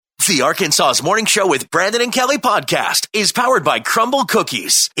The Arkansas's Morning Show with Brandon and Kelly podcast is powered by Crumble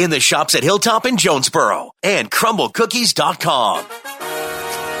Cookies in the shops at Hilltop and Jonesboro and crumblecookies.com.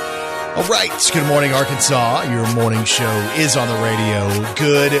 All right. Good morning, Arkansas. Your morning show is on the radio.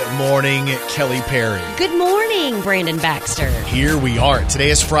 Good morning, Kelly Perry. Good morning, Brandon Baxter. Here we are. Today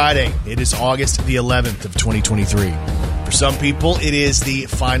is Friday. It is August the 11th of 2023. For some people, it is the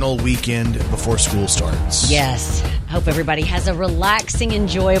final weekend before school starts. Yes. Hope everybody has a relaxing,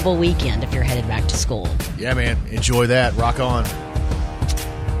 enjoyable weekend if you're headed back to school. Yeah, man. Enjoy that. Rock on.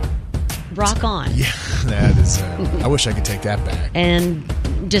 Rock on. Yeah, that is. I wish I could take that back. And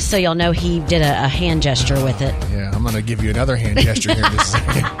just so y'all know, he did a hand gesture with it. Yeah, I'm going to give you another hand gesture here in a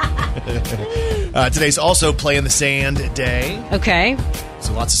second. Today's also Play in the Sand Day. Okay.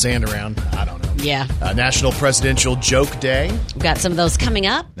 So lots of sand around. I don't know. Yeah. National Presidential Joke Day. We've got some of those coming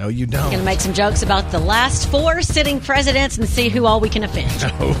up. No, you don't. We're going to make some jokes about the last 4 sitting presidents and see who all we can offend.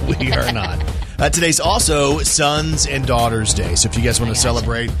 No, we are not. Today's also Sons and Daughters Day. So if you guys want to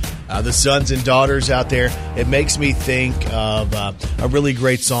celebrate the sons and daughters out there, it makes me think of a really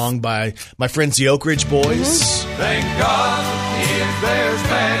great song by my friends the Oak Ridge Boys. Mm-hmm. Thank God if there's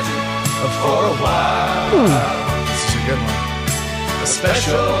magic for a while. This is a good one. A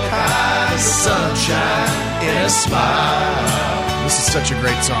special kind of sunshine in a smile. This is such a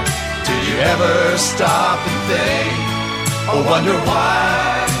great song. Did you ever stop and think or wonder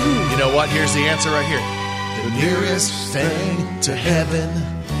why? You know what? Here's the answer right here. The nearest thing to heaven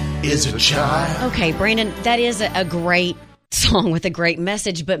is a child. Okay, Brandon, that is a great song with a great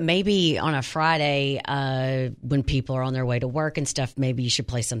message, but maybe on a Friday when people are on their way to work and stuff, maybe you should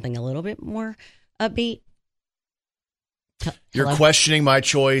play something a little bit more upbeat. You're questioning my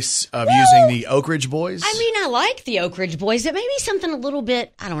choice of using the Oak Ridge Boys? I mean, I like the Oak Ridge Boys, but maybe something a little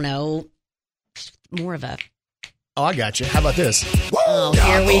bit, I don't know, more of a... Oh, I got you. How about this? Oh,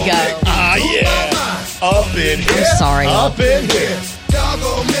 here we go. Ah, yeah. Up in here. I'm sorry. Up in here. Y'all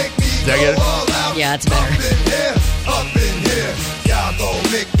gon' make me Did I get it? Yeah, it's better. Up in here. Y'all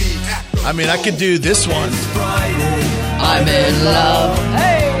gon' make me act. I mean, I could do this one. I'm in love.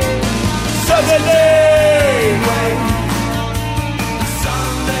 Hey!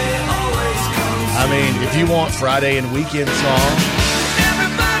 I mean, if you want Friday and weekend song.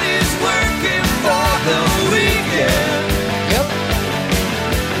 Everybody's working for the weekend. Yep.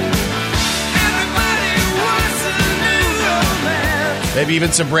 Everybody wants a new romance. Maybe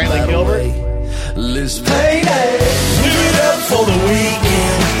even some Brantley Gilbert. Let's payday. Live it up for the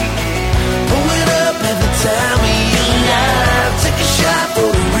weekend. Pull it up every time we unite. Take a shot for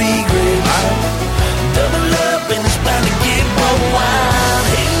the regret. Double up and it's bound to get wild.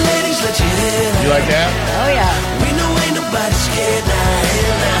 Hey ladies, let your head out. You like that? Oh, yeah. We know ain't nobody scared now.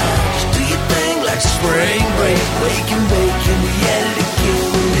 Hell now. Just do your thing like spring break. Wake and bake and we at it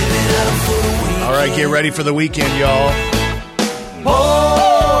again. Live it up for the weekend. All right, get ready for the weekend, y'all.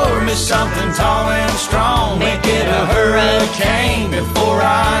 Pour me something tall and strong. Make it a hurricane before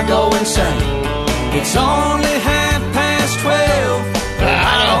I go insane. It's only 12:30, but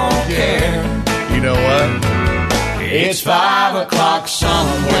I don't care. You know what? It's 5 o'clock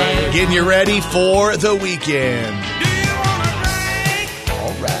somewhere. Getting you ready for the weekend. Do you want to drink?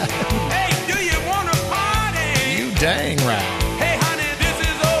 All right. Hey, do you want to party? You dang right. Hey, honey, this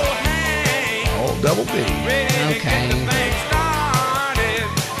is old Hank. Oh, double B. Ready to Okay. get the thing started.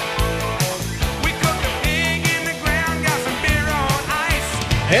 We cooked a pig in the ground, got some beer on ice.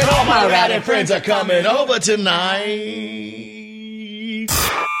 And all my rowdy friends are coming over tonight.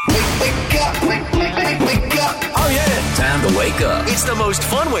 Wake up. Oh, yeah. Time to wake up. It's the most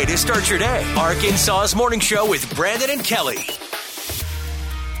fun way to start your day. Arkansas's Morning Show with Brandon and Kelly.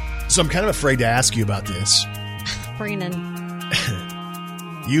 So I'm kind of afraid to ask you about this. Brandon.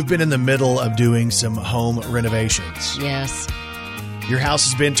 You've been in the middle of doing some home renovations. Yes. Your house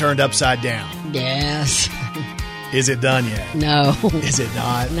has been turned upside down. Yes. Is it done yet? No. Is it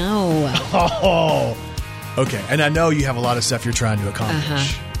not? No. Oh, okay. And I know you have a lot of stuff you're trying to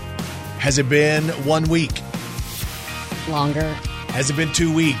accomplish. Has it been 1 week? Longer. Has it been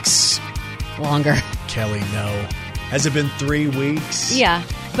 2 weeks? Longer. Kelly, no. Has it been 3 weeks? Yeah.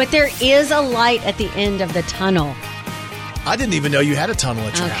 But there is a light at the end of the tunnel. I didn't even know you had a tunnel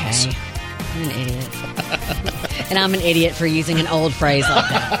at your house. Okay. I'm an idiot. And I'm an idiot for using an old phrase like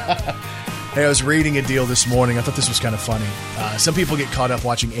that. Hey, I was reading a deal this morning. I thought this was kind of funny. Some people get caught up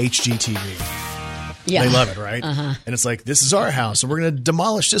watching HGTV. Yeah. They love it, right? Uh-huh. And it's like, this is our house, and we're going to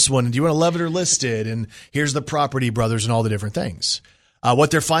demolish this one. And do you want to love it or list it? And here's the Property Brothers and all the different things. What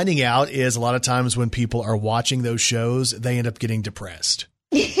they're finding out is a lot of times when people are watching those shows, they end up getting depressed.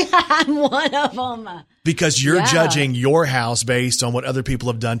 I'm one of them. Because you're judging your house based on what other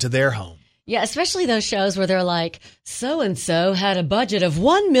people have done to their home. Yeah, especially those shows where they're like, so-and-so had a budget of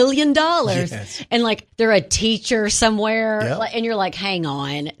 $1 million. Yes. And like they're a teacher somewhere. Yep. And you're like, hang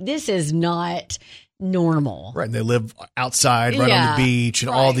on, this is not normal. Right. And they live outside, right on the beach,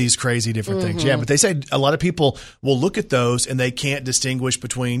 and all these crazy different things. Yeah. But they say a lot of people will look at those and they can't distinguish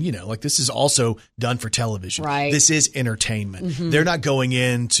between, like this is also done for television. Right. This is entertainment. They're not going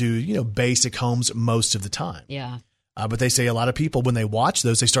into, basic homes most of the time. Yeah. But they say a lot of people, when they watch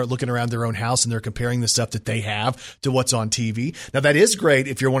those, they start looking around their own house and they're comparing the stuff that they have to what's on TV. Now, that is great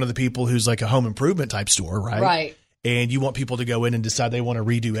if you're one of the people who's like a home improvement type store, right? Right. And you want people to go in and decide they want to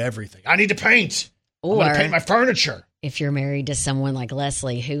redo everything. I need to paint. Or I'm going to paint my furniture. if you're married to someone like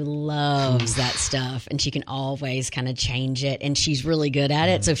Leslie who loves that stuff and she can always kind of change it and she's really good at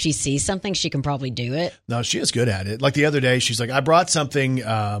it. So if she sees something, she can probably do it. No, she is good at it. Like the other day, she's like, I brought something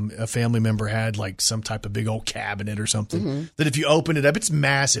a family member had, like some type of big old cabinet or something that if you open it up, it's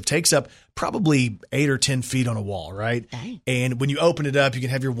massive. Takes up probably 8 or 10 feet on a wall, right? Dang. And when you open it up, you can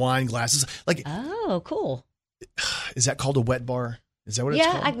have your wine glasses. Like, oh, cool. Is that called a wet bar? Is that what it's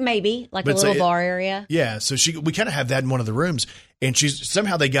called? Yeah, maybe like But a it's little bar area. Yeah, so we kind of have that in one of the rooms, and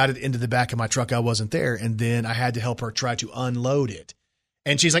somehow they got it into the back of my truck. I wasn't there, and then I had to help her try to unload it.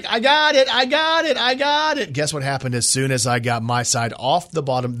 And she's like, I got it. Guess what happened as soon as I got my side off the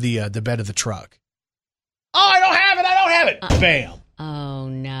bottom, the bed of the truck? Oh, I don't have it. Bam. Oh,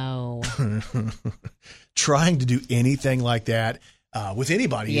 no. Trying to do anything like that with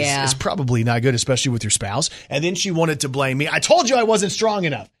anybody is probably not good, especially with your spouse. And then she wanted to blame me. I told you I wasn't strong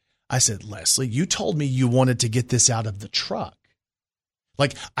enough. I said, Leslie, you told me you wanted to get this out of the truck.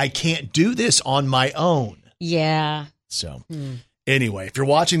 Like, I can't do this on my own. Yeah. So anyway, if you're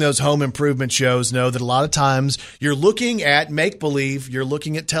watching those home improvement shows, know that a lot of times you're looking at make-believe, you're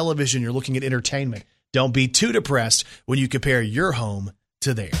looking at television, you're looking at entertainment. Don't be too depressed when you compare your home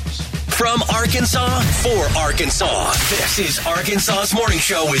to theirs. From Arkansas, for Arkansas, this is Arkansas's Morning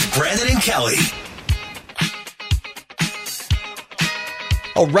Show with Brandon and Kelly.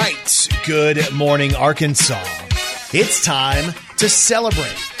 All right. Good morning, Arkansas. It's time to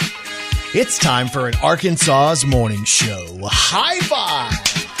celebrate. It's time for an Arkansas's Morning Show. High five.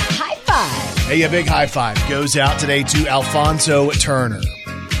 High five. Hey, a big high five goes out today to Alfonso Turner.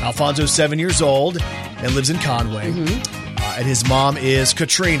 Alfonso's 7 years old and lives in Conway. And his mom is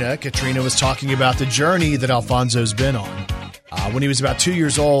Katrina. Katrina was talking about the journey that Alfonso's been on. When he was about 2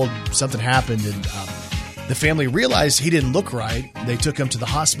 years old, something happened, and the family realized he didn't look right. They took him to the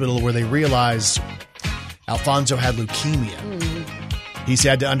hospital where they realized Alfonso had leukemia. He's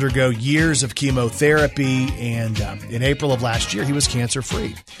had to undergo years of chemotherapy, and in April of last year, he was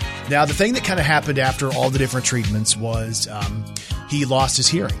cancer-free. Now, the thing that kind of happened after all the different treatments was he lost his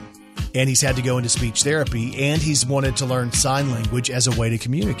hearing. And he's had to go into speech therapy, and he's wanted to learn sign language as a way to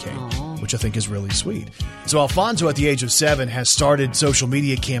communicate, which I think is really sweet. So Alfonso, at the age of 7, has started social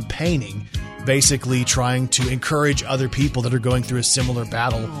media campaigning, basically trying to encourage other people that are going through a similar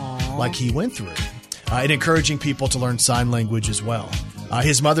battle like he went through, and encouraging people to learn sign language as well.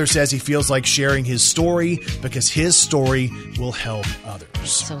 His mother says he feels like sharing his story because his story will help others.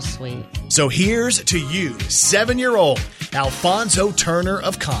 So sweet. So here's to you, 7-year-old Alfonso Turner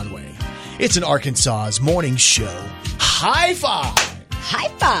of Conway. It's an Arkansas's Morning Show. High five! High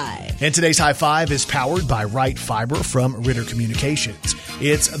five! And today's high five is powered by Right Fiber from Ritter Communications.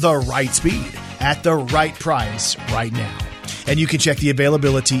 It's the right speed at the right price right now. And you can check the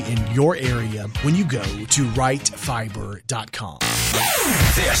availability in your area when you go to rightfiber.com.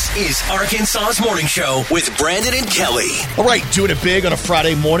 This is Arkansas's Morning Show with Brandon and Kelly. All right, doing it big on a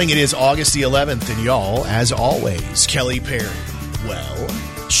Friday morning. It is August the 11th, and y'all, as always, Kelly Perry. Well,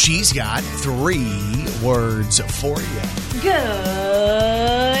 she's got 3 words for you.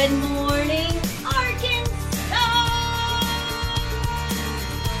 Good morning, Arkansas!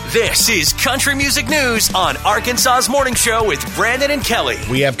 This is Country Music News on Arkansas's Morning Show with Brandon and Kelly.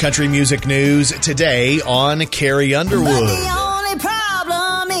 We have country music news today on Carrie Underwood. But the only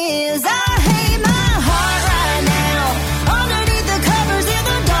problem is I hate my heart right now. Underneath the covers in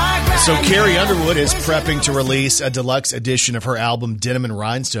the dark right So Carrie now. Underwood is prepping to release a deluxe edition of her album Denim and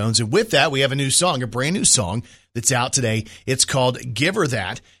Rhinestones. And with that, we have a new song, a brand new song that's out today. It's called Give Her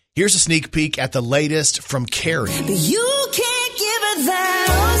That. Here's a sneak peek at the latest from Carrie. But you can't give her that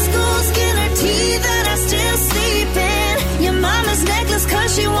old school skinner tea that I still sleep in. Your mama's necklace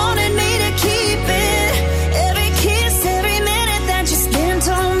 'cause she wanted me to keep it. Every kiss, every minute that you spent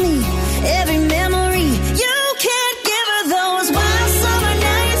on me. Every memory. You can't give her those wild summer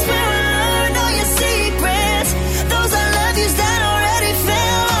nights where I learned all your secrets. Those I love yous that already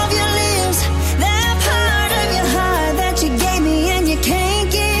fell off your lips. That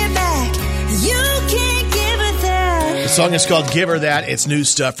song is called Give Her That. It's new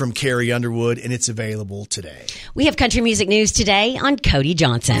stuff from Carrie Underwood, and it's available today. We have country music news today on Cody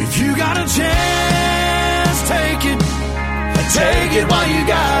Johnson. If you got a chance, take it. Take it while you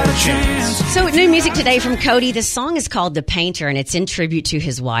got a chance. So new music today from Cody. The song is called The Painter, and it's in tribute to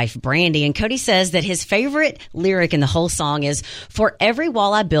his wife, Brandy. And Cody says that his favorite lyric in the whole song is, "For every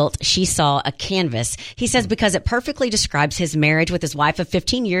wall I built, she saw a canvas." He says because it perfectly describes his marriage with his wife of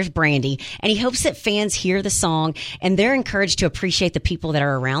 15 years, Brandy. And he hopes that fans hear the song and they're encouraged to appreciate the people that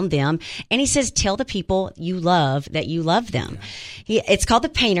are around them. And he says, tell the people you love that you love them. It's called The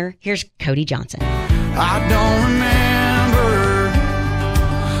Painter. Here's Cody Johnson. I don't remember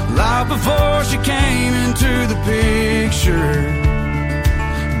life before she came into the picture.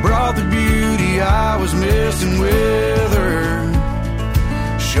 Brought the beauty I was missing with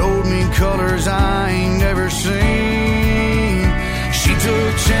her. Showed me colors I ain't never seen. She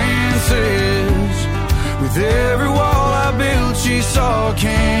took chances. With every wall I built, she saw a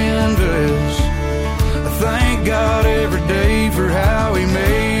canvas. I thank God every day for how he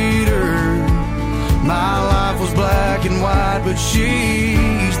made her. My life was black and white, but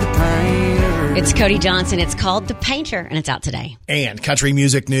she's the painter. It's Cody Johnson. It's called The Painter, and it's out today. And country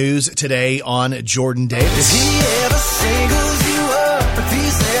music news today on Jordan Davis. If he ever singles you up, if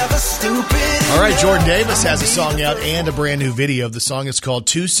he's ever stupid. All right, Jordan Davis has a song out and a brand new video. The song is called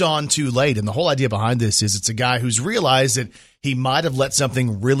Tucson Too Late. And the whole idea behind this is it's a guy who's realized that he might have let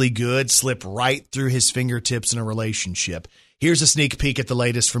something really good slip right through his fingertips in a relationship. Here's a sneak peek at the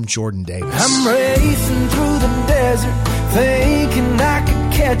latest from Jordan Davis. I'm racing through the desert, thinking I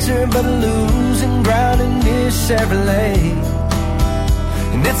could catch her, but losing ground in this Chevrolet.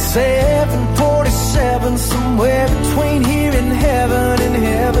 And it's 7:47, somewhere between here and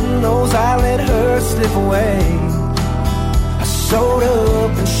heaven knows I let her slip away. I showed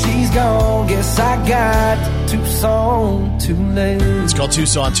up and she's gone, guess I got to Tucson too late. It's called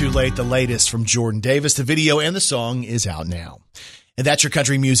Tucson Too Late, the latest from Jordan Davis. The video and the song is out now. And that's your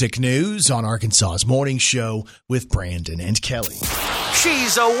country music news on Arkansas's Morning Show with Brandon and Kelly.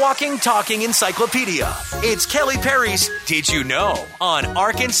 She's a walking, talking encyclopedia. It's Kelly Perry's Did You Know on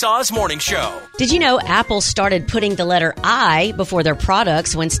Arkansas's Morning Show. Did you know Apple started putting the letter I before their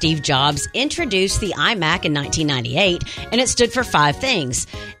products when Steve Jobs introduced the iMac in 1998, and it stood for 5 things: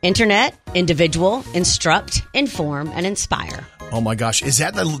 Internet, Individual, Instruct, Inform, and Inspire. Oh my gosh. Is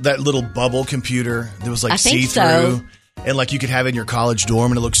that that little bubble computer that was like I think see-through? so. And like you could have it in your college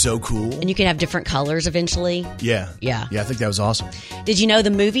dorm and it looks so cool. And you can have different colors eventually. Yeah. Yeah. Yeah, I think that was awesome. Did you know the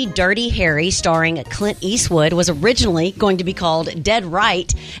movie Dirty Harry starring Clint Eastwood was originally going to be called Dead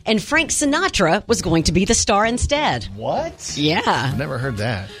Right, and Frank Sinatra was going to be the star instead? What? Yeah. I've never heard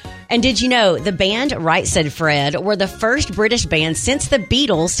that. And did you know the band Right Said Fred were the first British band since the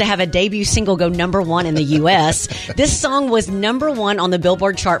Beatles to have a debut single go #1 in the U.S.? This song was #1 on the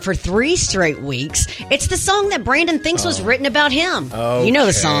Billboard chart for 3 straight weeks. It's the song that Brandon thinks was written about him. Okay. You know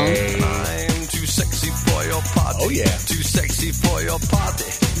the song. I'm too sexy for your party. Oh, yeah. Too sexy for your party.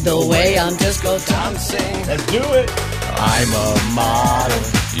 The way I'm disco dancing. Let's do it. I'm a model.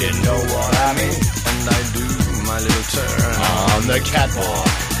 You know what I mean? And I do my little turn On the catwalk.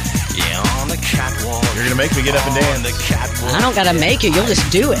 Yeah, on the catwalk. You're going to make me get up and dance. On the catwalk. I don't got to make it. You'll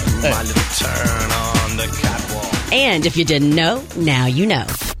just do it. My little turn on the catwalk. And if you didn't know, now you know.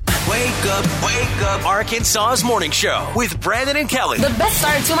 Wake up, Arkansas's Morning Show with Brandon and Kelly. The best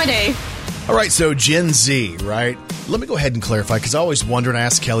start to my day. All right, so Gen Z, right? Let me go ahead and clarify, because I always wonder and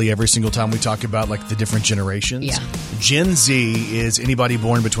ask Kelly every single time we talk about like the different generations. Yeah. Gen Z is anybody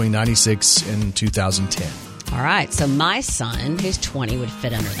born between 96 and 2010. All right, so my son, who's 20, would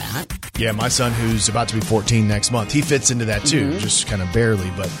fit under that. Yeah, my son, who's about to be 14 next month, he fits into that too, just kind of barely.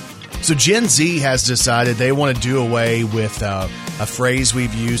 But so Gen Z has decided they want to do away with a phrase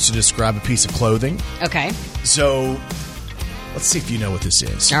we've used to describe a piece of clothing. Okay. So let's see if you know what this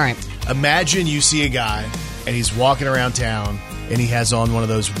is. All right. Imagine you see a guy and he's walking around town and he has on one of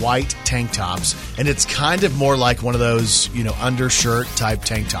those white tank tops, and it's kind of more like one of those, undershirt type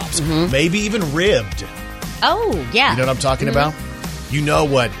tank tops, maybe even ribbed. Oh, yeah. You know what I'm talking about? You know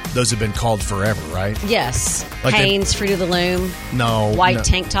what those have been called forever, right? Yes. Like Hanes, Fruit of the Loom. No. White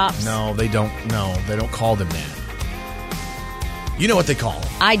tank tops. No, they don't. No, they don't call them that. You know what they call them?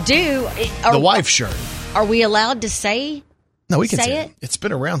 I do. The wife shirt. Are we allowed to say? No, we can say say it. It's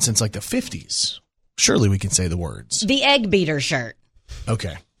been around since like the 50s. Surely we can say the words. The egg beater shirt.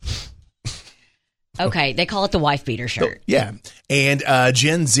 Okay. Okay, they call it the wife beater shirt. Yeah. And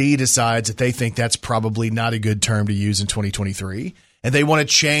Gen Z decides that they think that's probably not a good term to use in 2023. And they want to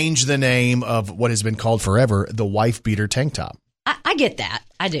change the name of what has been called forever, the wife beater tank top. I get that.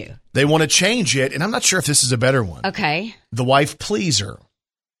 I do. They want to change it, and I'm not sure if this is a better one. Okay. The wife pleaser.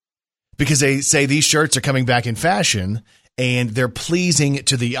 Because they say these shirts are coming back in fashion, and they're pleasing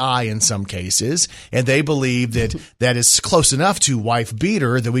to the eye in some cases, and they believe that that is close enough to wife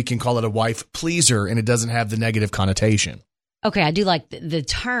beater that we can call it a wife pleaser, and it doesn't have the negative connotation. Okay, I do like the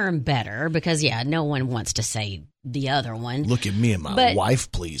term better because, no one wants to say the other one. Look at me and my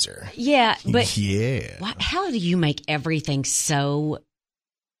wife pleaser. Yeah, but yeah. How do you make everything so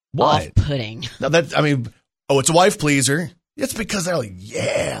off-putting? No, it's a wife pleaser. It's because they're like, look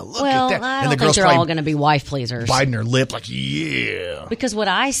at that. I don't think they're all going to be wife pleasers. Biting her lip like, yeah. Because what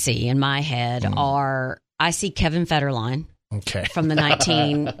I see in my head I see Kevin Federline from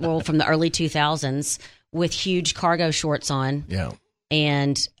the from the early 2000s with huge cargo shorts on. Yeah.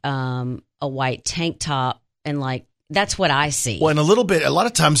 And a white tank top and that's what I see. Well, and a lot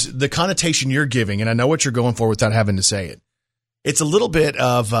of times the connotation you're giving, and I know what you're going for without having to say it, it's a little bit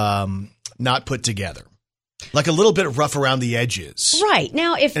of not put together. Like a little bit rough around the edges. Right.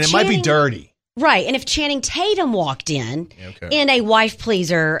 Now, it might be dirty. Right. And if Channing Tatum walked in a wife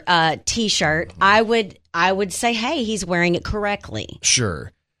pleaser T-shirt, I would say, hey, he's wearing it correctly.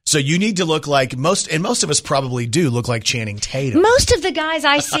 Sure. So you need to look like most of us probably do look like Channing Tatum. Most of the guys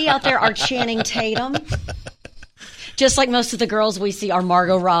I see out there are Channing Tatum. Just like most of the girls we see are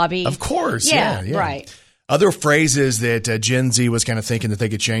Margot Robbie. Of course. Yeah. Right. Other phrases that Gen Z was kind of thinking that they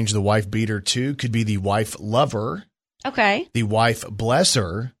could change the wife beater to could be the wife lover, the wife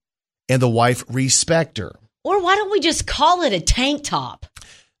blesser, and the wife respecter. Or why don't we just call it a tank top?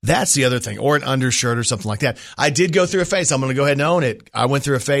 That's the other thing, or an undershirt or something like that. I did go through a phase. I'm going to go ahead and own it. I went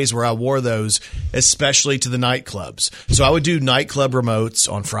through a phase where I wore those, especially to the nightclubs. So I would do nightclub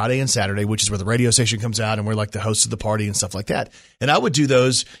remotes on Friday and Saturday, which is where the radio station comes out and we're like the hosts of the party and stuff like that. And I would do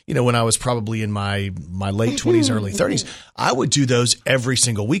those, when I was probably in my late 20s, early 30s. I would do those every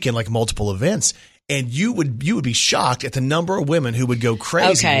single weekend, like multiple events. And you would be shocked at the number of women who would go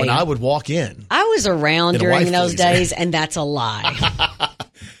crazy when I would walk in. I was around during those days, and that's a lie.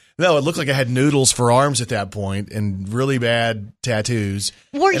 No, it looked like I had noodles for arms at that point and really bad tattoos.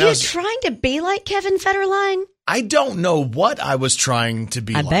 Were you trying to be like Kevin Federline? I don't know what I was trying to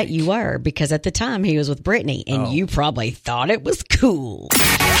be like. I bet you were, because at the time he was with Britney, and you probably thought it was cool.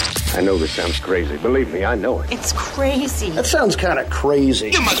 I know this sounds crazy. Believe me, I know it. It's crazy. That sounds kind of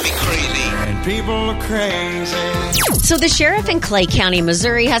crazy. You must be crazy. And people are crazy. So the sheriff in Clay County,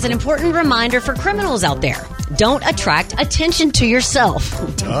 Missouri, has an important reminder for criminals out there. Don't attract attention to yourself.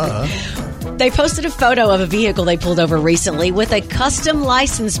 Duh. They posted a photo of a vehicle they pulled over recently with a custom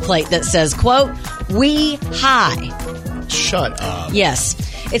license plate that says, quote, "We high." Shut up. Yes.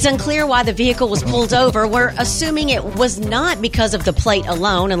 It's unclear why the vehicle was pulled over. We're assuming it was not because of the plate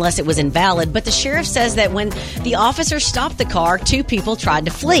alone, unless it was invalid. But the sheriff says that when the officer stopped the car, two people tried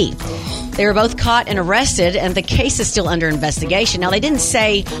to flee. They were both caught and arrested, and the case is still under investigation. Now, they didn't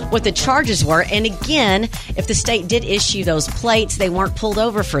say what the charges were. And again, if the state did issue those plates, they weren't pulled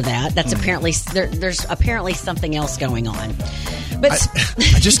over for that. That's apparently there's apparently something else going on. But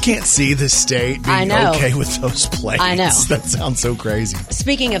I just can't see the state being okay with those plates. I know. That sounds so crazy.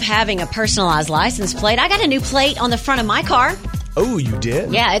 Speaking of having a personalized license plate, I got a new plate on the front of my car. Oh, you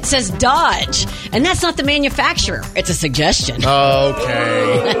did? Yeah, it says Dodge. And that's not the manufacturer. It's a suggestion.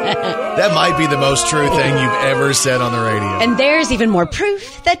 Okay. That might be the most true thing you've ever said on the radio. And there's even more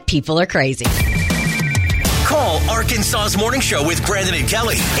proof that people are crazy. Call Arkansas's Morning Show with Brandon and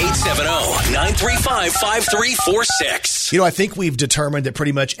Kelly. 870-935-5346. I think we've determined that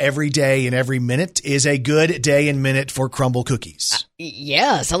pretty much every day and every minute is a good day and minute for crumble cookies.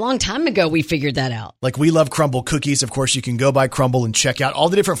 Yes, a long time ago we figured that out. Like, we love crumble cookies. Of course, you can go by Crumble and check out all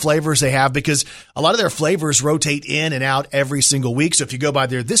the different flavors they have, because a lot of their flavors rotate in and out every single week. So if you go by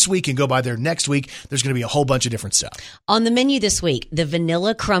there this week and go by there next week, there's going to be a whole bunch of different stuff. On the menu this week, the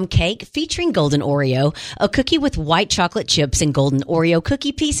vanilla crumb cake featuring golden Oreo, a cookie with white chocolate chips and golden Oreo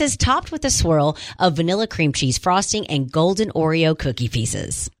cookie pieces topped with a swirl of vanilla cream cheese frosting and golden Oreo cookie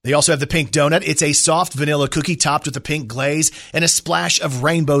pieces. They also have the pink donut. It's a soft vanilla cookie topped with a pink glaze and a splash of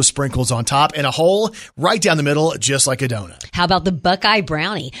rainbow sprinkles on top and a hole right down the middle, just like a donut. How about the Buckeye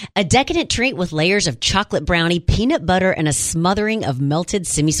Brownie? A decadent treat with layers of chocolate brownie, peanut butter, and a smothering of melted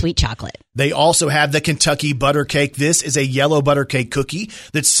semi-sweet chocolate. They also have the Kentucky Butter Cake. This is a yellow butter cake cookie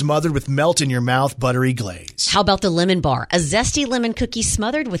that's smothered with melt-in-your-mouth buttery glaze. How about the Lemon Bar? A zesty lemon cookie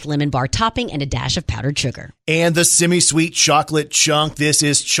smothered with lemon bar topping and a dash of powdered sugar. And the semi-sweet chocolate chunk. This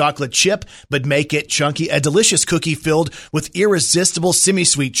is chocolate chip, but make it chunky. A delicious cookie filled with irresistible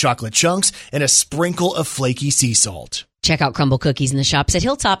semi-sweet chocolate chunks and a sprinkle of flaky sea salt. Check out Crumble Cookies in the shops at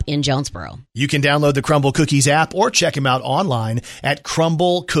Hilltop in Jonesboro. You can download the Crumble Cookies app or check them out online at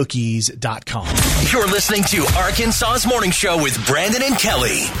crumblecookies.com. You're listening to Arkansas's Morning Show with Brandon and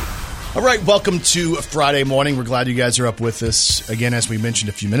Kelly. All right, welcome to Friday morning. We're glad you guys are up with us. Again, as we mentioned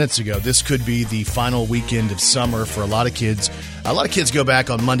a few minutes ago, this could be the final weekend of summer for a lot of kids. A lot of kids go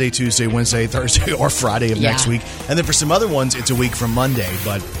back on Monday, Tuesday, Wednesday, Thursday, or Friday of next week. And then for some other ones, it's a week from Monday.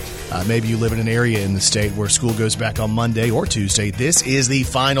 But maybe you live in an area in the state where school goes back on Monday or Tuesday. This is the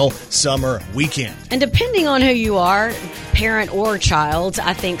final summer weekend. And depending on who you are, parent or child,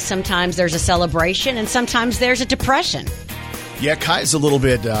 I think sometimes there's a celebration and sometimes there's a depression. Yeah, Kai's a little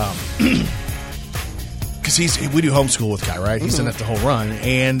bit, because we do homeschool with Kai, right? He's done that the whole run,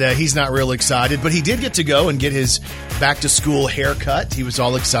 and he's not real excited, but he did get to go and get his back-to-school haircut. He was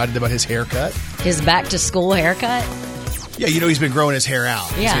all excited about his haircut. His back-to-school haircut? Yeah, he's been growing his hair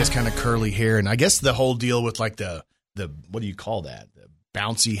out. Yeah. He has kind of curly hair, and I guess the whole deal with, like, the what do you call that? The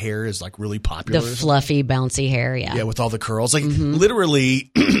bouncy hair is, like, really popular. The fluffy, bouncy hair, yeah. Yeah, with all the curls. Like,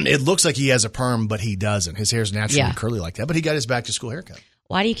 literally, it looks like he has a perm, but he doesn't. His hair's naturally curly like that, but he got his back-to-school haircut.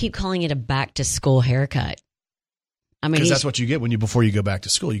 Why do you keep calling it a back-to-school haircut? I mean, because that's what you get before you go back to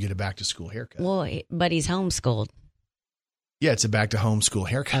school. You get a back-to-school haircut. Well, but he's homeschooled. Yeah, it's a back-to-homeschool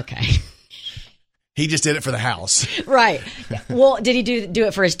haircut. Okay. He just did it for the house. Right. Well, did he do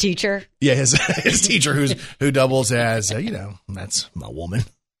it for his teacher? Yeah, his teacher who doubles as, that's my woman.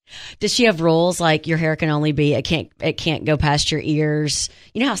 Does she have rules like your hair can only be, it can't go past your ears?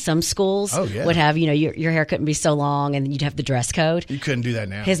 You know how some schools would have, your hair couldn't be so long and you'd have the dress code? You couldn't do that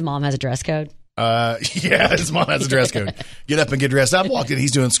now. His mom has a dress code? Yeah, his mom has a dress code. Get up and get dressed. I've walked in,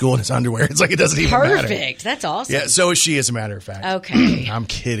 he's doing school in his underwear. It's like it doesn't even matter. Perfect. That's awesome. Yeah, so is she, as a matter of fact. Okay. I'm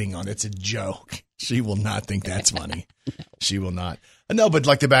kidding on it. It's a joke. She will not think that's funny. She will not. No, but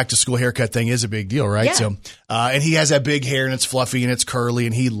like the back to school haircut thing is a big deal, right? Yeah. So, and he has that big hair and it's fluffy and it's curly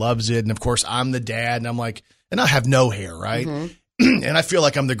and he loves it. And of course, I'm the dad and I'm like, and I have no hair, right? Mm-hmm. And I feel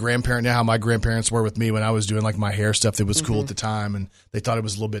like I'm the grandparent now, how my grandparents were with me when I was doing like my hair stuff that was cool at the time. And they thought it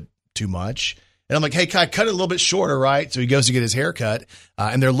was a little bit too much. And I'm like, hey, Kai, cut it a little bit shorter, right? So he goes to get his hair cut,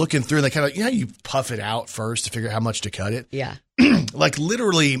 and they're looking through, and they kind of, you puff it out first to figure out how much to cut it? Yeah. Like,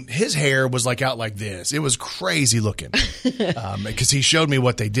 literally, his hair was, like, out like this. It was crazy looking. Because he showed me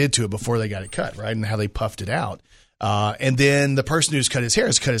what they did to it before they got it cut, right, and how they puffed it out. And then the person who's cut his hair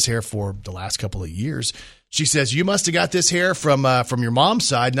has cut his hair for the last couple of years. She says, you must have got this hair from your mom's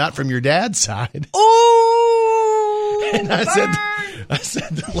side, not from your dad's side. Oh! And I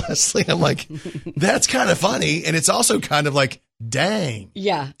said to Leslie, I'm like, that's kind of funny. And it's also kind of like, dang.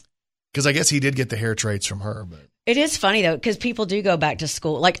 Yeah. Because I guess he did get the hair traits from her. But it is funny, though, because people do go back to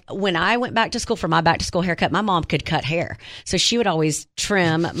school. Like when I went back to school for my back to school haircut, my mom could cut hair. So she would always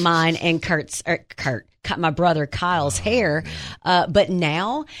trim mine and cut my brother Kyle's hair. But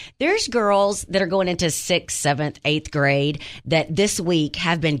now there's girls that are going into 6th, 7th, 8th grade that this week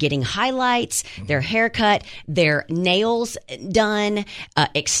have been getting highlights, their haircut, their nails done,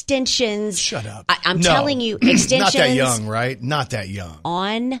 extensions. Shut up. I'm telling you, extensions. Not that young, right? Not that young.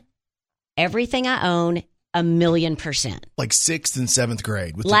 On everything I own. 1,000,000%. Like 6th and 7th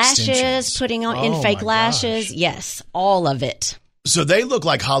grade with lashes, extensions. putting on in fake lashes. Gosh. Yes, all of it. So they look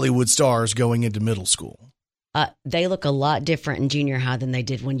like Hollywood stars going into middle school. They look a lot different in junior high than they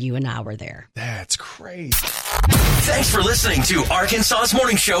did when you and I were there. That's crazy. Thanks for listening to Arkansas's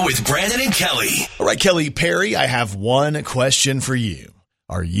Morning Show with Brandon and Kelly. All right, Kelly Perry, I have one question for you.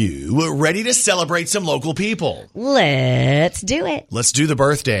 Are you ready to celebrate some local people? Let's do it. Let's do the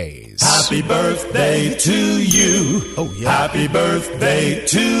birthdays. Happy birthday to you. Oh, yeah. Happy birthday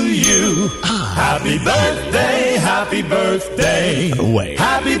to you. Happy birthday, happy birthday. Wait.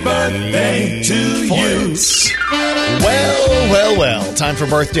 Happy birthday to you. Well. Time for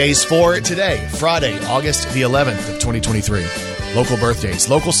birthdays for today, Friday, August the 11th of 2023. Local birthdays,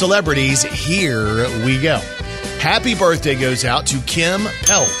 local celebrities. Here we go. Happy birthday goes out to Kim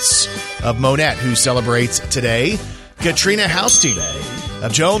Peltz of Monette, who celebrates today. Katrina Haustein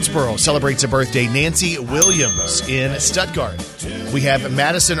of Jonesboro celebrates a birthday. Nancy Williams in Stuttgart. We have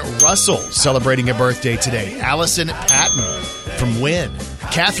Madison Russell celebrating a birthday today. Allison Patton from Wynn.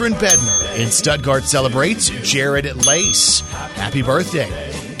 Catherine Bednar in Stuttgart celebrates. Jared Lace. Happy birthday.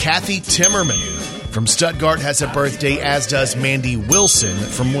 Kathy Timmerman from Stuttgart has a birthday, as does Mandy Wilson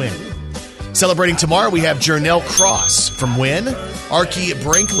from Wynn. Celebrating tomorrow, we have Jernell Cross from Wynn. Archie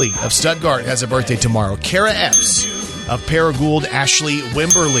Brinkley of Stuttgart has a birthday tomorrow. Kara Epps of Paragould. Ashley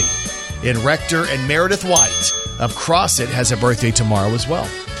Wimberly in Rector. And Meredith White of Crossit has a birthday tomorrow as well.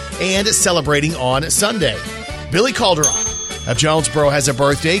 And celebrating on Sunday, Billy Calderon of Jonesboro has a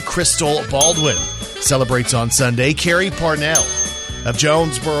birthday. Crystal Baldwin celebrates on Sunday. Carrie Parnell of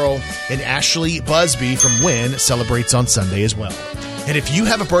Jonesboro and Ashley Busby from Wynn celebrates on Sunday as well. And if you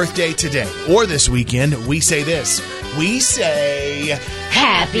have a birthday today or this weekend, we say this. We say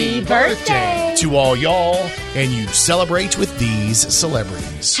Happy birthday to all y'all, and you celebrate with these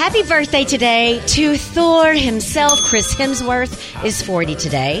celebrities. Happy birthday today to Thor himself. Chris Hemsworth is 40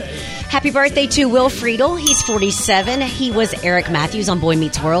 today. Happy birthday to Will Friedle. He's 47. He was Eric Matthews on Boy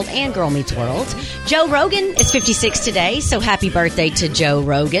Meets World and Girl Meets World. Joe Rogan is 56 today, so happy birthday to Joe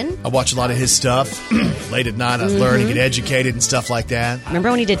Rogan. I watch a lot of his stuff. Late at night, I learn and get educated and stuff like that. Remember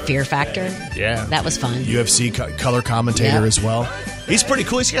when he did Fear Factor? Yeah. That was fun. UFC color commentator Yep. as well. He's pretty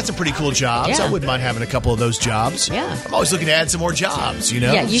cool. He's got some pretty cool jobs. Yeah. I wouldn't mind having a couple of those jobs. Yeah. I'm always looking to add some more jobs, you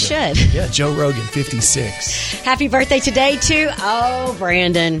know? Yeah, you should. Yeah, Joe Rogan, 56. Happy birthday today to,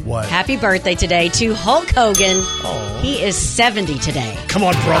 Brandon. What? Happy birthday today to Hulk Hogan. Oh. He is 70 today. Come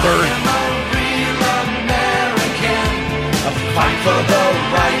on, brother. Fight for the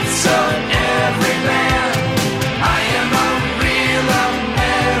rights of every man. I am a real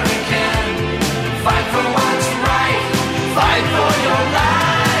American. Fight for what's right. Fight for your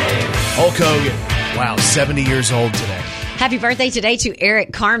life. Hulk Hogan. Wow, 70 years old today. Happy birthday today to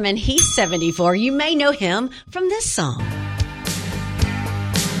Eric Carmen. He's 74. You may know him from this song.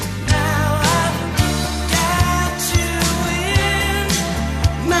 Now I've got you in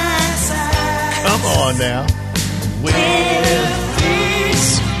my sight. Come on now. With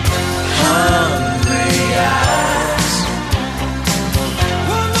these Hungry eyes.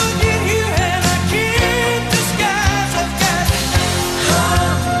 Well, look at you and I can't disguise. I've got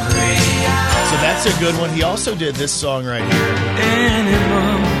hungry eyes. So that's a good one. He also did this song right here.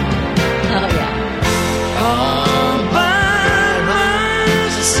 Animal Oh, yeah. all by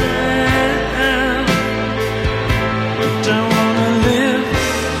myself. But I wanna live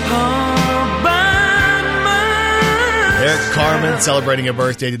all by myself. Eric Carmen celebrating a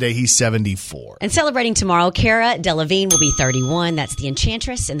birthday today. He's 74. And celebrating tomorrow, Cara Delevingne will be 31. That's the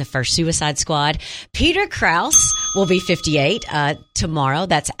Enchantress in the first Suicide Squad. Peter Krause will be 58 tomorrow.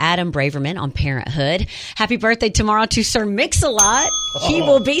 That's Adam Braverman on Parenthood. Happy birthday tomorrow to Sir Mix-a-Lot. He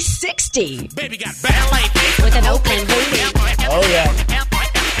will be 60. Baby got ballet With an open booty. Oh, yeah.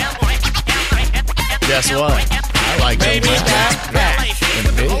 Guess what? I like baby those. got ballet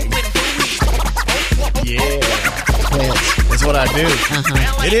And big. Yeah. That's what I do.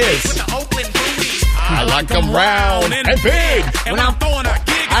 It is. I like them round and big. And when I'm throwing a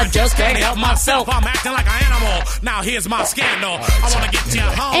gig, I just can't help myself. I'm acting like an animal. Now here's my scandal. I want to get you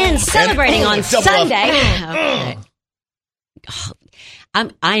home. And celebrating on double up. Sunday. Okay.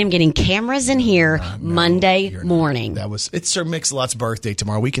 I am getting cameras in here Monday You're not. morning. It's Sir Mix-a-Lot's birthday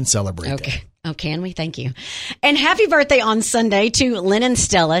tomorrow. We can celebrate Okay. that. Oh, can we? Thank you. And happy birthday on Sunday to Lennon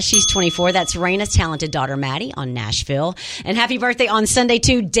Stella. She's 24. That's Raina's talented daughter, Maddie, on Nashville. And happy birthday on Sunday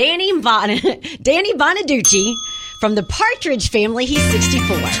to Danny Bonaducci from the Partridge Family. He's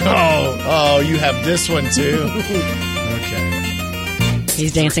 64. Oh, you have this one too. Okay.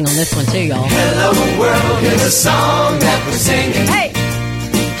 He's dancing on this one too, y'all. Hello world, here's a song that we're singing. Hey!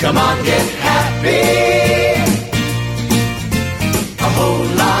 Come on, get happy. A whole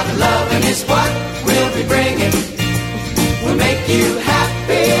lot of loving is what we'll be bringing. We'll make you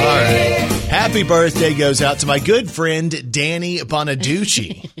happy. All right. Happy birthday goes out to my good friend, Danny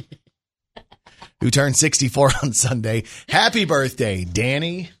Bonaducci, who turned 64 on Sunday. Happy birthday,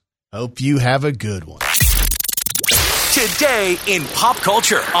 Danny. Hope you have a good one. Today in pop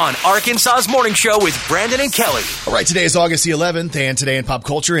culture on Arkansas's Morning Show with Brandon and Kelly. All right, today is August the 11th, and today in pop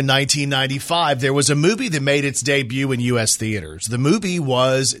culture in 1995, there was a movie that made its debut in U.S. theaters. The movie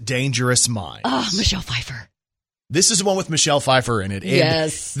was Dangerous Minds. Oh, Michelle Pfeiffer. This is the one with Michelle Pfeiffer in it. And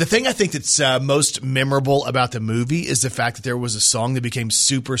Yes. the thing I think that's most memorable about the movie is the fact that there was a song that became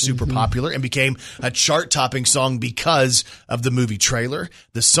super popular and became a chart-topping song because of the movie trailer.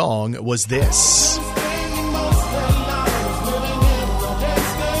 The song was this.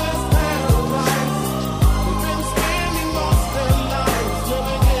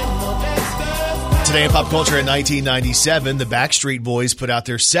 Today in pop culture in 1997, the Backstreet Boys put out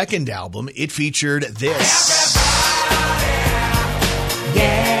their second album. It featured this.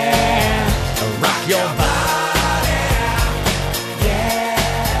 Rock your body.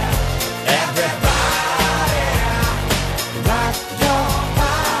 Yeah. Everybody. Rock your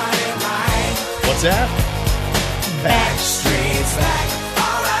body right. What's that? Backstreet's back.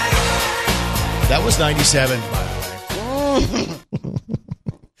 All right. That was 97, by the way.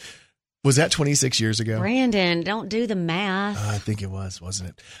 Was that 26 years ago? Brandon, don't do the math. I think it was, wasn't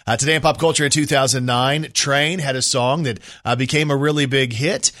it? Today in pop culture in 2009, Train had a song that became a really big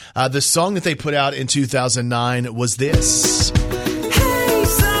hit. The song that they put out in 2009 was this. Hey,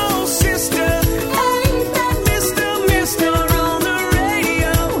 soul sister, ain't that Mr. on the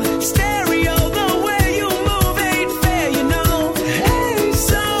radio? Stereo, the way you move ain't fair, you know. Hey,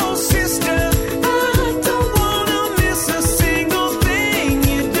 soul sister, I don't wanna miss a single thing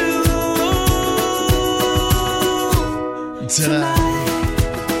you do.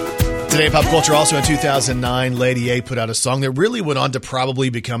 Today in pop culture, also in 2009, Lady A put out a song that really went on to probably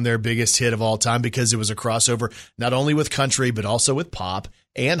become their biggest hit of all time because it was a crossover not only with country but also with pop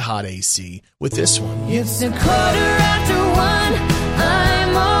and hot AC with this one. It's 1:15.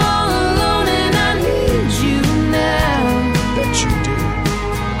 I'm all alone and I need you now. Bet you do.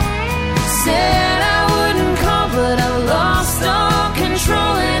 Said I wouldn't call, but I lost all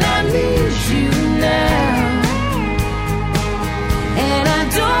control and I need you now. And I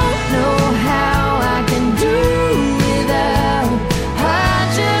don't know how I can do without.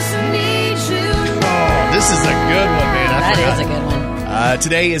 I just need you now. This is a good one, man. That is a good one.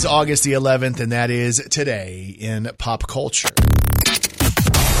 Today is August the 11th, and that is Today in Pop Culture.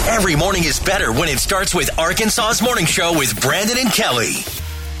 Every morning is better when it starts with Arkansas's Morning Show with Brandon and Kelly.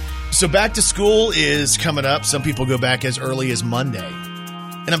 So back to school is coming up. Some people go back as early as Monday.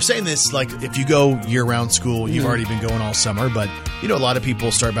 And I'm saying this like if you go year-round school, you've already been going all summer. But, you know, a lot of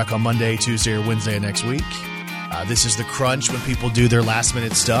people start back on Monday, Tuesday, or Wednesday of next week. This is the crunch when people do their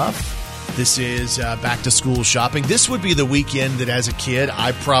last-minute stuff. This is back-to-school shopping. This would be the weekend that as a kid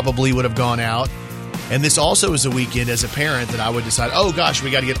I probably would have gone out. And this also is a weekend as a parent that I would decide, oh, gosh,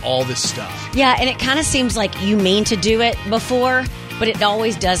 we got to get all this stuff. Yeah, and it kind of seems like you mean to do it before, but it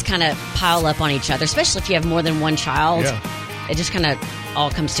always does kind of pile up on each other, especially if you have more than one child. Yeah. It just kind of all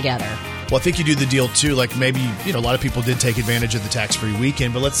comes together. Well, I think you do the deal, too. Like maybe, you know, a lot of people did take advantage of the tax-free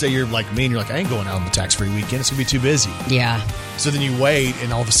weekend. But let's say you're like me and you're like, I ain't going out on the tax-free weekend. It's going to be too busy. Yeah. So then you wait,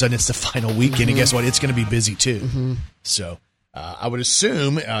 and all of a sudden it's the final weekend. And guess what? It's going to be busy, too. So I would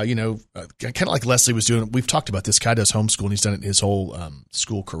assume, kind of like Leslie was doing. We've talked about this. Kai does homeschool, and he's done it his whole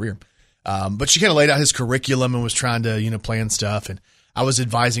school career. But she kind of laid out his curriculum and was trying to, plan stuff. And I was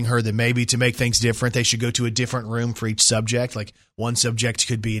advising her that maybe to make things different, they should go to a different room for each subject. Like one subject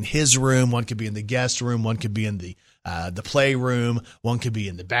could be in his room, one could be in the guest room, one could be in the playroom, one could be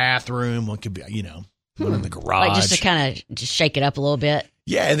in the bathroom, one could be, one in the garage. Like just to kind of just shake it up a little bit.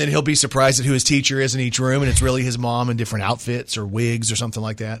 Yeah, and then he'll be surprised at who his teacher is in each room, and it's really his mom in different outfits or wigs or something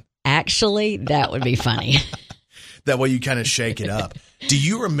like that. Actually, that would be funny. That way you kind of shake it up. Do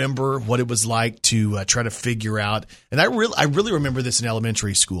you remember what it was like to try to figure out, and I really remember this in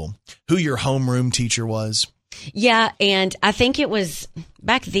elementary school, who your homeroom teacher was? Yeah, and I think it was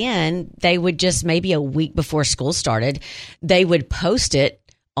back then, they would just maybe a week before school started, they would post it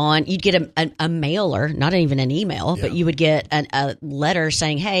on, you'd get a mailer, not even an email, but you would get a letter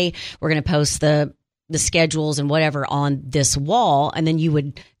saying, hey, we're going to post the schedules and whatever on this wall, and then you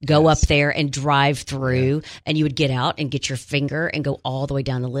would go up there and drive through, and you would get out and get your finger and go all the way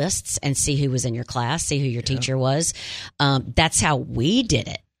down the lists and see who was in your class, see who your teacher was. That's how we did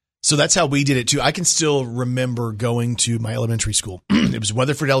it. So that's how we did it, too. I can still remember going to my elementary school. It was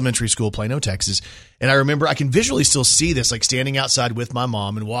Weatherford Elementary School, Plano, Texas. And I remember I can visually still see this, like standing outside with my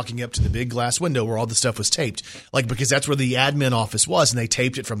mom and walking up to the big glass window where all the stuff was taped. Like, because that's where the admin office was, and they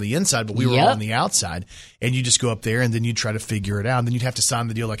taped it from the inside, but we were all on the outside. And you just go up there, and then you'd try to figure it out. And then you'd have to sign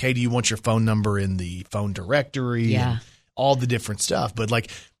the deal, like, hey, do you want your phone number in the phone directory? Yeah. And all the different stuff. But, like,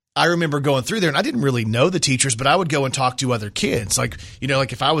 I remember going through there, and I didn't really know the teachers, but I would go and talk to other kids. Like,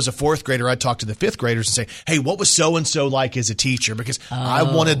 like if I was a fourth grader, I'd talk to the fifth graders and say, hey, what was so-and-so like as a teacher? Because I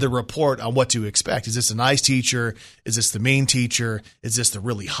wanted the report on what to expect. Is this a nice teacher? Is this the mean teacher? Is this the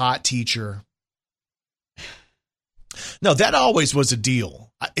really hot teacher? No, that always was a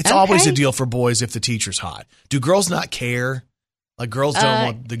deal. It's always a deal for boys if the teacher's hot. Do girls not care? Like girls don't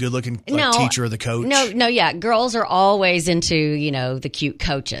want the good-looking teacher or the coach? No, yeah. Girls are always into, the cute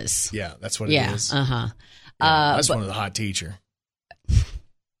coaches. Yeah, that's what it is. Uh-huh. I just wanted the hot teacher.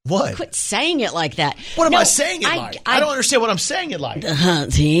 What? Quit saying it like that. What am I saying it like? I don't understand what I'm saying it like. The hot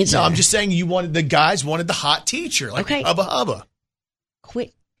teacher. No, I'm just saying the guys wanted the hot teacher. Like, hubba hubba.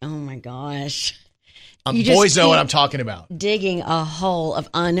 Quit. Oh, my gosh. Boys know what I'm talking about. Digging a hole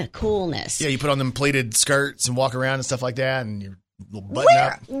of uncoolness. Yeah, you put on them pleated skirts and walk around and stuff like that, and you're button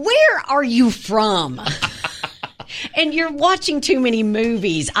up. Where are you from? And you're watching too many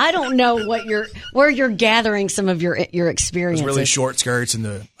movies. I don't know where you're gathering some of your experiences. Those really short skirts and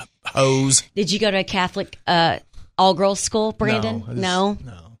the hose. Did you go to a Catholic all-girls school, Brandon? No.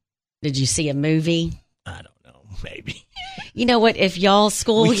 Did you see a movie? I don't know. Maybe. You know what? If y'all's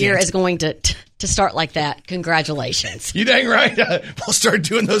school year is going to start like that, congratulations. You dang right. We'll start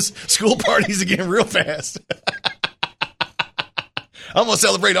doing those school parties again real fast. I'm going to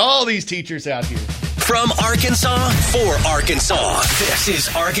celebrate all these teachers out here. From Arkansas, for Arkansas, this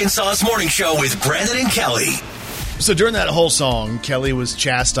is Arkansas's Morning Show with Brandon and Kelly. So during that whole song, Kelly was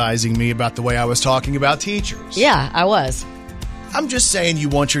chastising me about the way I was talking about teachers. Yeah, I was. I'm just saying you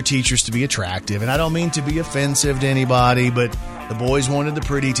want your teachers to be attractive, and I don't mean to be offensive to anybody, but the boys wanted the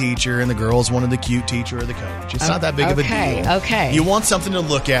pretty teacher and the girls wanted the cute teacher or the coach. It's not that big of a deal. Okay. You want something to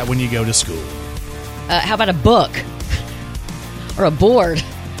look at when you go to school. How about a book? Or a board?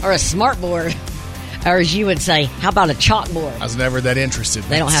 Or a smart board? Or as you would say, how about a chalkboard? I was never that interested.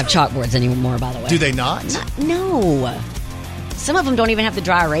 They don't have chalkboards anymore, by the way. Do they not? No. Some of them don't even have the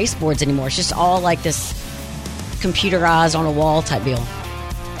dry erase boards anymore. It's just all like this computerized on a wall type deal.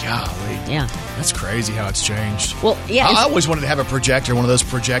 Golly. Yeah. That's crazy how it's changed. Well, yeah. I always wanted to have a projector, one of those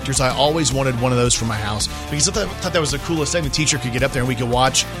projectors. I always wanted one of those for my house because I thought that was the coolest thing. The teacher could get up there and we could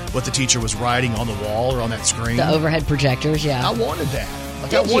watch what the teacher was writing on the wall or on that screen. The overhead projectors, yeah. I wanted that.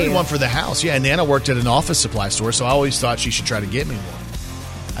 I wanted one for the house. Yeah, and Nana worked at an office supply store, so I always thought she should try to get me one.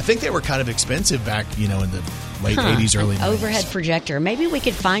 I think they were kind of expensive back, in the late 80s, early 90s. Overhead projector. Maybe we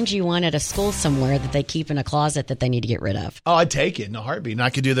could find you one at a school somewhere that they keep in a closet that they need to get rid of. Oh, I'd take it in a heartbeat. And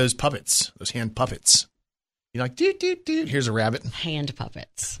I could do those puppets, those hand puppets. You're like, doot, doot, doot. Here's a rabbit. Hand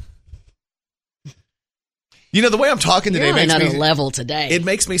puppets. The way I'm talking today You're on makes another me level today. It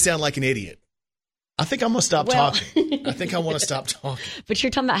makes me sound like an idiot. I think I'm going to stop talking. I think I want to stop talking. But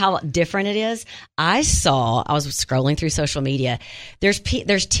you're talking about how different it is. I was scrolling through social media. There's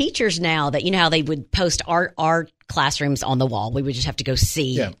teachers now that, how they would post our classrooms on the wall. We would just have to go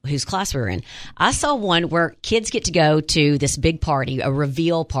see whose class we were in. I saw one where kids get to go to this big party, a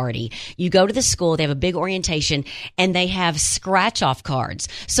reveal party. You go to the school, they have a big orientation, and they have scratch-off cards.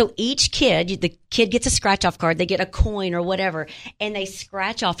 So each kid, the kid gets a scratch-off card, they get a coin or whatever, and they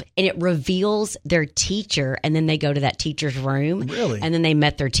scratch off, and it reveals their teacher, and then they go to that teacher's room. Really? And then they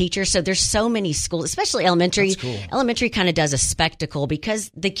met their teacher. So there's so many schools, especially elementary. That's cool. Elementary kind of does a spectacle because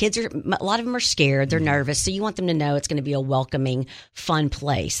the kids a lot of them are scared, they're nervous, so you want them to know it's going to be a welcoming, fun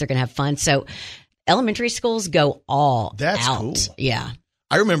place. They're going to have fun. So elementary schools go all That's out. cool. Yeah.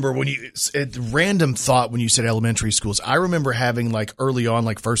 I remember random thought when you said elementary schools, I remember having early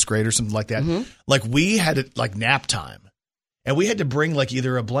on, first grade or something like that. Mm-hmm. We had nap time and we had to bring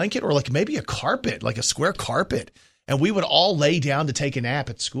either a blanket or maybe a carpet, a square carpet. And we would all lay down to take a nap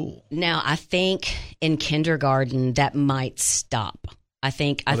at school. Now, I think in kindergarten that might stop. I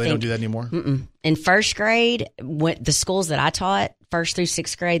think they don't do that anymore? Mm-mm. In first grade, the schools that I taught, 1st through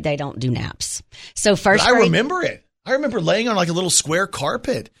 6th grade, they don't do naps. So first grade. I remember it. I remember laying on a little square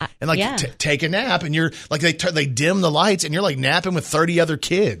carpet and take a nap, and you're they dim the lights and you're napping with 30 other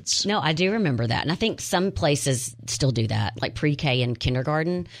kids. No, I do remember that. And I think some places still do that, like pre-K and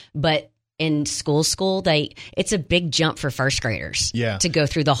kindergarten, but in school, it's a big jump for first graders to go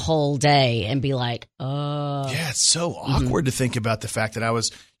through the whole day and be like, oh. Yeah, it's so awkward to think about the fact that I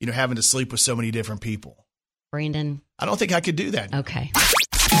was, having to sleep with so many different people. Brandon. I don't think I could do that. Okay.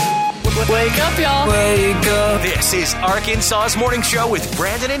 Wake up, y'all. Wake up. This is Arkansas's Morning Show with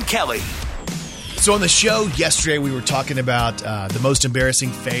Brandon and Kelly. So on the show yesterday, we were talking about the most embarrassing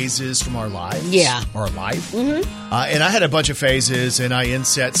phases from our lives. Yeah. Our life. Mm-hmm. And I had a bunch of phases, and I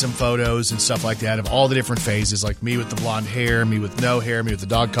inset some photos and stuff like that of all the different phases, like me with the blonde hair, me with no hair, me with the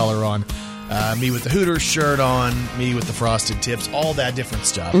dog collar on, me with the Hooters shirt on, me with the frosted tips, all that different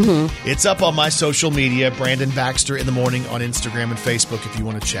stuff. Mm-hmm. It's up on my social media, Brandon Baxter in the Morning on Instagram and Facebook if you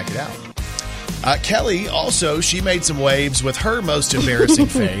want to check it out. Kelly, also, she made some waves with her most embarrassing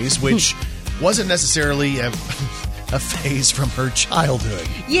phase, which wasn't necessarily a phase from her childhood.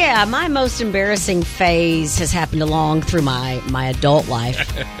 Yeah, my most embarrassing phase has happened along through my adult life.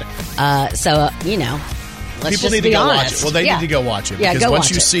 Let's People just need be to go honest. watch it. Well, they need to go watch it. Yeah, because go once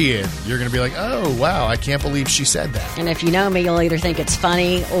watch you it. see it, you're going to be like, oh, wow, I can't believe she said that. And if you know me, you'll either think it's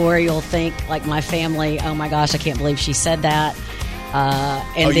funny or you'll think, like my family, oh my gosh, I can't believe she said that.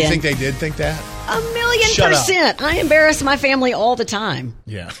 You think they did think that? 1,000,000%. I embarrass my family all the time.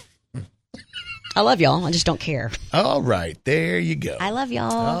 Yeah. I love y'all. I just don't care. All right. There you go. I love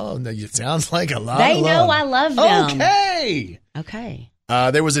y'all. Oh, no, it sounds like a lot They of know love. I love them. Okay. Okay.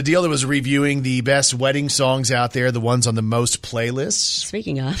 There was a deal that was reviewing the best wedding songs out there, the ones on the most playlists.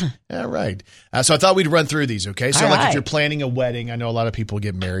 Speaking of. All right. So I thought we'd run through these, okay? So All right. if you're planning a wedding, I know a lot of people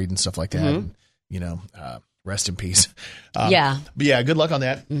get married and stuff like that. Mm-hmm. And, Rest in peace. Yeah. But yeah, good luck on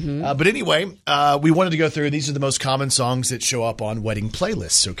that. But anyway, we wanted to go through. These are the most common songs that show up on wedding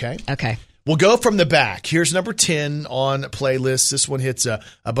playlists, okay? Okay. We'll go from the back. Here's number 10 on playlists. This one hits a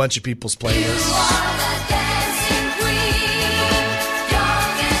bunch of people's playlists.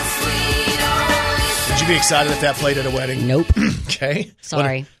 Would you be excited if that played at a wedding? Nope. Okay.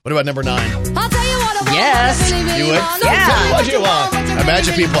 Sorry. What about number 9? Yes. You would? Yeah. What'd you want?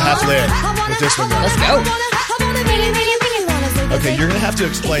 Imagine people half lit with this one going. Let's go. Okay, you're going to have to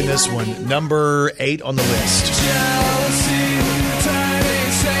explain this one. Number 8 on the list.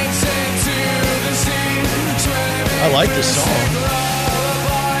 I like this song.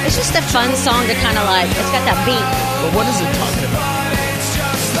 It's just a fun song to kind of like, it's got that beat. But what is it talking about?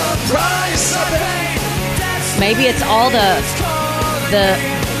 Maybe it's all the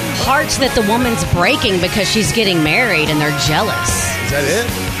hearts that the woman's breaking because she's getting married and they're jealous. Is that it?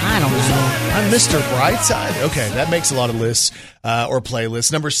 I don't know. I'm Mr. Brightside. Okay, that makes a lot of lists or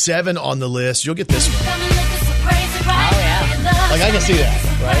playlists. Number 7 on the list. You'll get this one. Oh, yeah. Like, I can see that,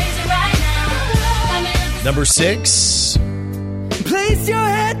 right? Number 6. Place your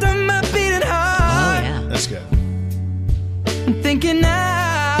head on my beating heart. Oh, yeah. That's good. Thinking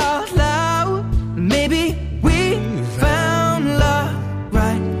out loud, maybe we found love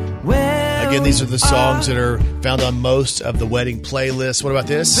right where. Again, these are the songs that are found on most of the wedding playlists. What about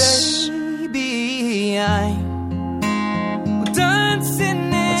this? Baby, I'm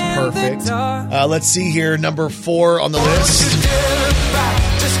dancing. That's perfect. Let's see here. Number 4 on the list.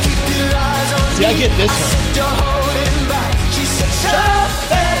 See, I get this one.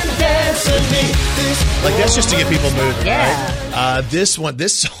 Like, that's just to get people moving, Yeah. right? This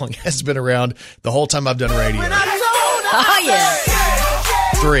song has been around the whole time I've done radio. Oh, yeah.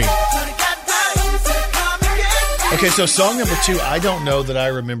 3. Okay, so song number 2, I don't know that I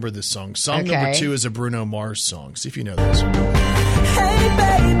remember this song. Song number Okay. 2 is a Bruno Mars song. See if you know this. Hey,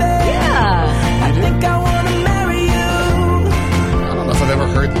 baby. Yeah. I think I want to marry you. I don't know if I've ever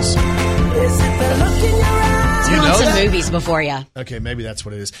heard this song. Is it the look in your eyes? You On know some that? movies before, yeah. Okay, maybe that's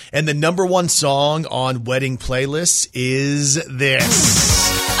what it is. And the number 1 song on wedding playlists is this.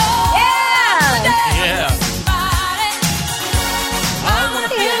 Yeah. Yeah.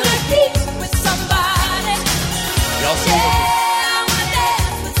 Y'all sing with me.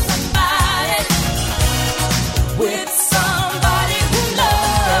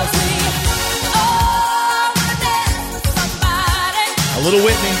 A little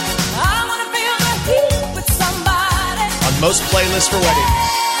Whitney on most playlists for weddings.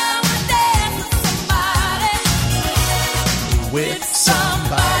 With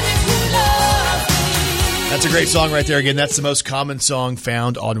somebody. That's a great song right there. Again, that's the most common song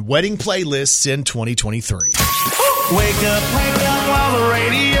found on wedding playlists in 2023. Wake up while the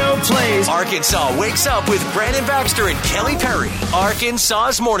radio plays. Arkansas wakes up with Brandon Baxter and Kelly Perry.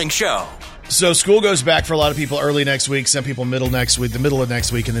 Arkansas's morning show. So school goes back for a lot of people early next week, some people middle next week, the middle of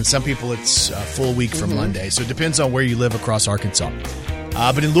next week, and then some people it's a full week from Monday. So it depends on where you live across Arkansas.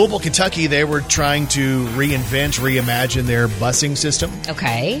 But in Louisville, Kentucky, they were trying to reimagine their busing system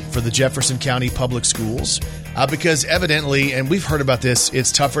Okay. for the Jefferson County Public Schools because evidently, and we've heard about this,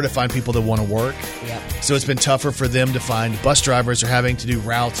 it's tougher to find people that want to work. Yep. So it's been tougher for them to find bus drivers. They're having to do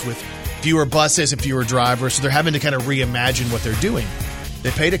routes with fewer buses and fewer drivers. So they're having to kind of reimagine what they're doing. They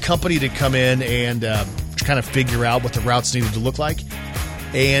paid a company to come in and kind of figure out what the routes needed to look like.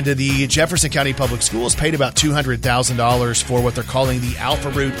 And the Jefferson County Public Schools paid about $200,000 for what they're calling the Alpha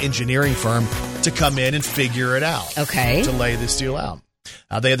Route engineering firm to come in and figure it out. Okay. To lay this deal out.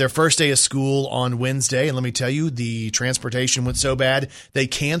 They had their first day of school on Wednesday, and let me tell you, the transportation went so bad, they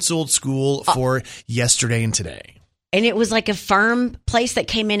canceled school for yesterday and today. And it was like a firm place that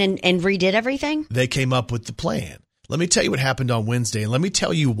came in and redid everything? They came up with the plan. Let me tell you what happened on Wednesday, and let me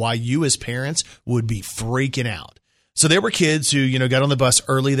tell you why you as parents would be freaking out. So there were kids who, got on the bus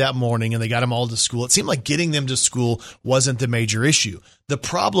early that morning and they got them all to school. It seemed like getting them to school wasn't the major issue. The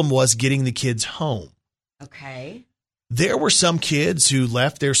problem was getting the kids home. Okay. There were some kids who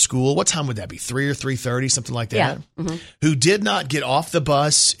left their school. What time would that be? 3 or 3:30, something like that? Yeah. Mm-hmm. Who did not get off the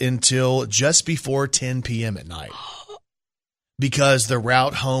bus until just before 10 p.m. at night. Because the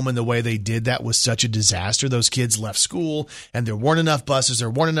route home and the way they did that was such a disaster. Those kids left school and there weren't enough buses.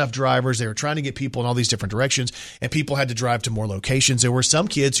 There weren't enough drivers. They were trying to get people in all these different directions and people had to drive to more locations. There were some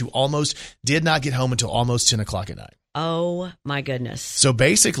kids who almost did not get home until almost 10 o'clock at night. Oh, my goodness. So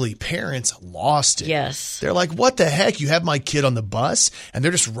basically, parents lost it. Yes. They're like, what the heck? You have my kid on the bus and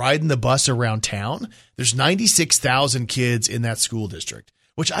they're just riding the bus around town. There's 96,000 kids in that school district,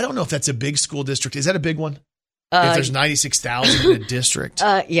 which I don't know if that's a big school district. Is that a big one? If there's 96,000 in a district.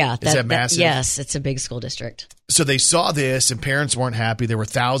 Yeah. Is that massive? Yes, it's a big school district. So they saw this and parents weren't happy. There were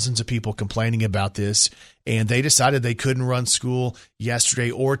thousands of people complaining about this, and they decided they couldn't run school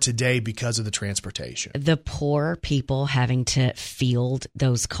yesterday or today because of the transportation. The poor people having to field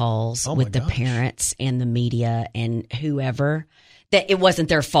those calls with the parents and the media and whoever. That it wasn't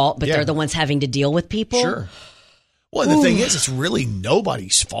their fault, but they're the ones having to deal with people. Sure. Well, and the thing is, it's really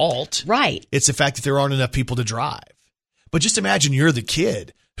nobody's fault. Right. It's the fact that there aren't enough people to drive. But just imagine you're the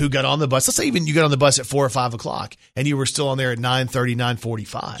kid who got on the bus. Let's say even you got on the bus at 4 or 5 o'clock and you were still on there at 9:30,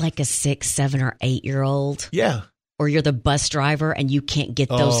 9:45. Like a 6, 7, or 8-year-old. Yeah. Or you're the bus driver and you can't get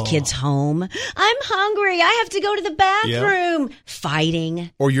those kids home. I'm hungry. I have to go to the bathroom. Yeah. Fighting.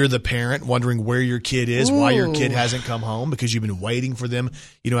 Or you're the parent wondering where your kid is, why your kid hasn't come home because you've been waiting for them,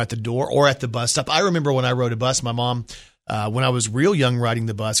 at the door or at the bus stop. I remember when I rode a bus, my mom, when I was real young riding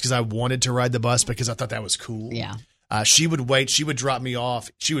the bus, because I wanted to ride the bus because I thought that was cool. Yeah. She would wait. She would drop me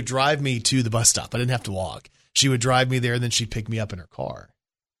off. She would drive me to the bus stop. I didn't have to walk. She would drive me there and then she'd pick me up in her car.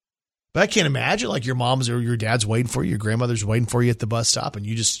 But I can't imagine like your mom's or your dad's waiting for you, your grandmother's waiting for you at the bus stop, and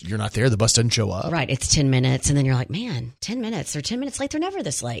you're not there. The bus doesn't show up. Right. It's 10 minutes. And then you're like, man, 10 minutes. They're 10 minutes late. They're never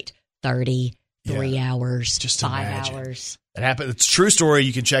this late. 30, 3 hours, just 5 imagine. hours. It happened. It's a true story.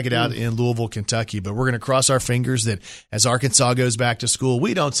 You can check it out in Louisville, Kentucky. But we're going to cross our fingers that as Arkansas goes back to school,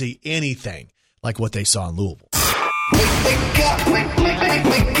 we don't see anything like what they saw in Louisville.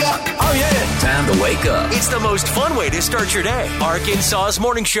 Wake up. Oh, yeah. Time to wake up. It's the most fun way to start your day. Arkansas's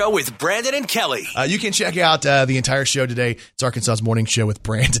Morning Show with Brandon and Kelly. You can check out the entire show today. It's Arkansas's Morning Show with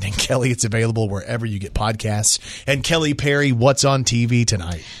Brandon and Kelly. It's available wherever you get podcasts. And Kelly Perry, what's on TV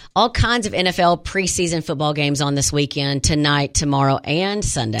tonight? All kinds of NFL preseason football games on this weekend, tonight, tomorrow, and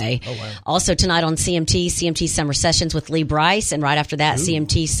Sunday. Oh, wow. Also tonight on CMT Summer Sessions with Lee Bryce, and right after that,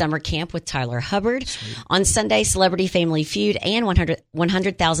 CMT Summer Camp with Tyler Hubbard. Sweet. On Sunday, Celebrity Family Feud and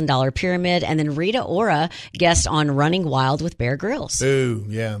 $100,000 Pyramid, and then Rita Ora guest on Running Wild with Bear Grylls. Ooh,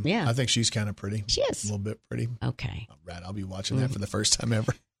 yeah. Yeah. I think she's kind of pretty. She is. A little bit pretty. Okay. All right, I'll be watching that for the first time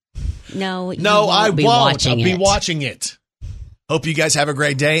ever. No, I won't. I'll be watching it. Hope you guys have a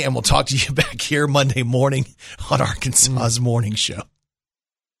great day, and we'll talk to you back here Monday morning on Arkansas's Morning Show.